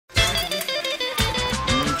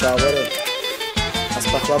Çavara.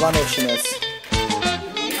 Az paklava noşines.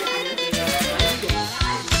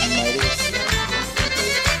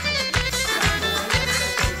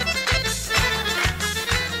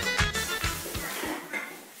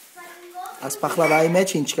 Az paklavayı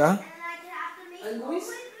meçinçka.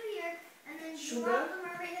 Sugar,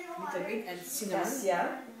 little bit, and cinnamon,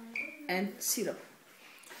 and syrup.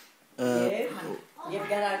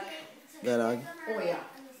 Garag. Garag. Oh yeah,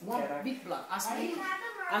 one big block.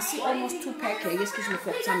 I see almost 2 packets. Yes, kish me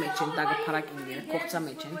koksa mechen. Daga parak in koksa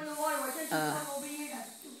mechen.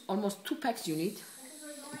 Almost 2 packs you need.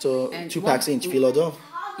 So 2 packs inch filo dough.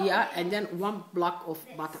 Yeah, and then 1 block of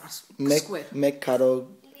butter. Square. Make caro.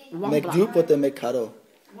 Make group with the make caro.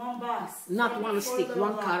 1 box. Not 1 stick,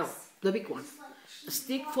 1 caro. The big one. A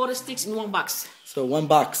stick, 4 sticks in 1 box. So 1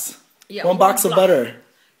 box. Yeah, 1 box of butter.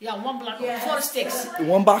 Yeah, 1 block, 4 sticks.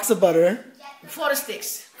 1 box of butter. 4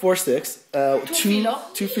 sticks. 4 sticks. 2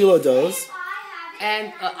 2 filo doughs.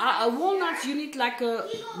 And walnuts, you need like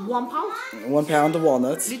 1 pound. 1 pound of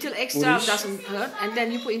walnuts. Little extra doesn't hurt. And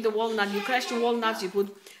then you put in the walnut, you crush the walnuts, you put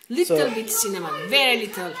little bit cinnamon, very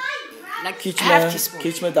little. Like half teaspoon.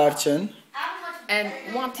 Kichme darchin. And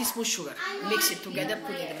 1 teaspoon sugar. Mix it together,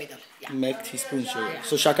 put it in the middle. Yeah. Make teaspoon sugar.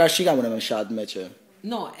 So shakar shigamune men shad meche.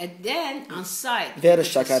 No, and then on side. There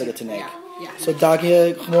shakar getinek. Yeah. So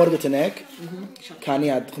dage khmor getinek. Kani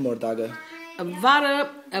ad khmor dage. Vare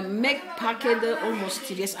make packet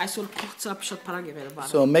almost yes. I saw up shot paragevere vare.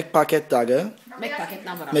 So make packet dage. Make packet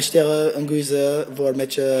number. Meshtere nguize vor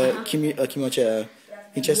meche kimoche.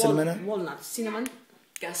 Inche cinnamon. Walnut, cinnamon.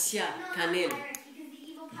 Gassia, canel.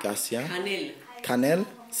 Gassia. Canel. Canel.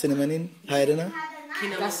 Cinnamonin. Hayrena.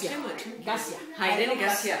 Gassia. Gassia. Hayrene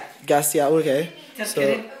gassia. Gassia. Okay. So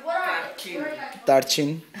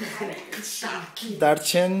darchin.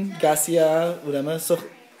 Darchin. Gassia. Urama. So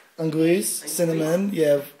nguiz. Cinnamon.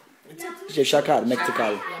 Yev. Shakar.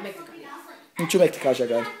 Mektikal. Yeah, make the yeah. Inchu mektikal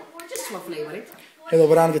shakar. Just for flavor it. Hello,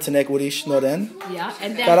 varan getinek urish noren. Yeah,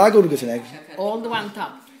 and then Karagur getinek. all the one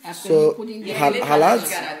top. After So, you put in the halad.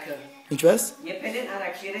 Inchves? Yepelen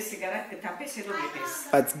arakere sigarat ketape selo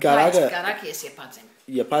yepes. But garaga. Garak yes, yepazen.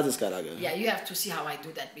 Yeah, pazis garaga. Yeah, you have to see how I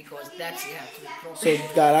do that because that's you have to process. So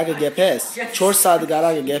garaga gepes. Chor sad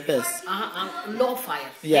garaga gepes. On low fire.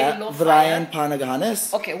 Yeah, Very low Brian fire.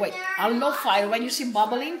 Panagahanes. Okay, wait. On low fire, when you see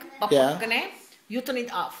bubbling, Yeah. you turn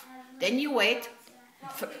it off. Then you wait.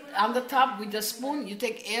 On the top with the spoon, you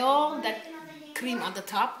take all that cream on the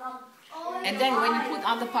top. And then when you put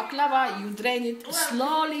on the paklava, you drain it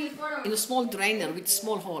slowly in a small drainer with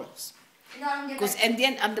small holes. Because and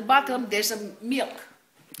then at the bottom there's a milk.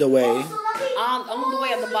 The way. On the way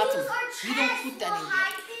at the bottom. You don't put that in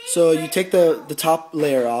there. So you take the top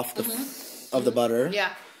layer off of the butter. Yeah.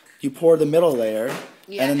 You pour the middle layer.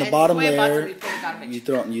 Yeah, And in the and bottom way bottom layer, you put garbage. you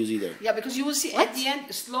don't use either. Yeah, because you will see at the end,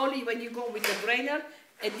 slowly when you go with the drainer,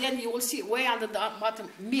 at the end you will see way under the bottom,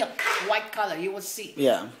 milk, white color, you will see.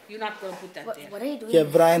 Yeah. You're not going to put that there. What are you doing? Yeah,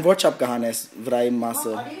 Brian Vorchap Gahanes, Brian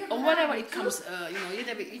Masa. Or whatever it comes, you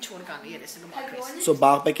have each one can eat it. So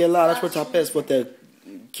Bach Bekela, that's what tapes with the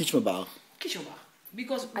Kichma Bach. Kishoba.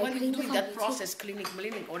 Because when you do that process, cleaning,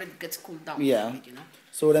 or it gets cooled down. Yeah. You know?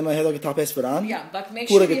 So then I had a tapes for an. Yeah, but make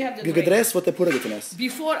sure you have the drain. Dress what the pura getness.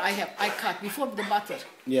 Before I cut, before the butter.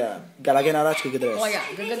 Yeah. Galagan Arach Oh dress. yeah,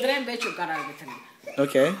 the drain bet you got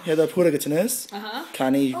Okay, had a pura getness.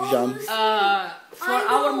 Kani jam. For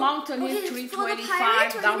our mountain here,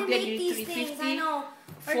 325, down there you need 350,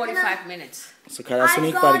 45 minutes. So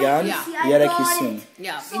Karasunik Bargan, Yera Kisun.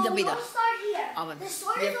 Yeah, in the middle. Oven.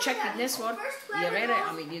 We have checked with this one. I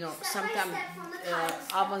mean, sometimes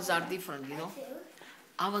ovens are different,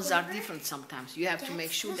 Ovens are different sometimes. You have to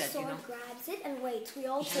make sure that, Grabs it and waits. We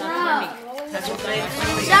all it's not running. That's what I am.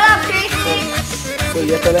 Shut up, Tracy! So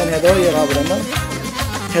Yetalan Hedo Yerabrama.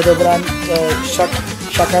 Hedobran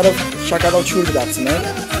Shakarov Churdatsne.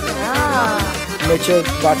 Mecha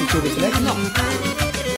Vati Churdatsne. No.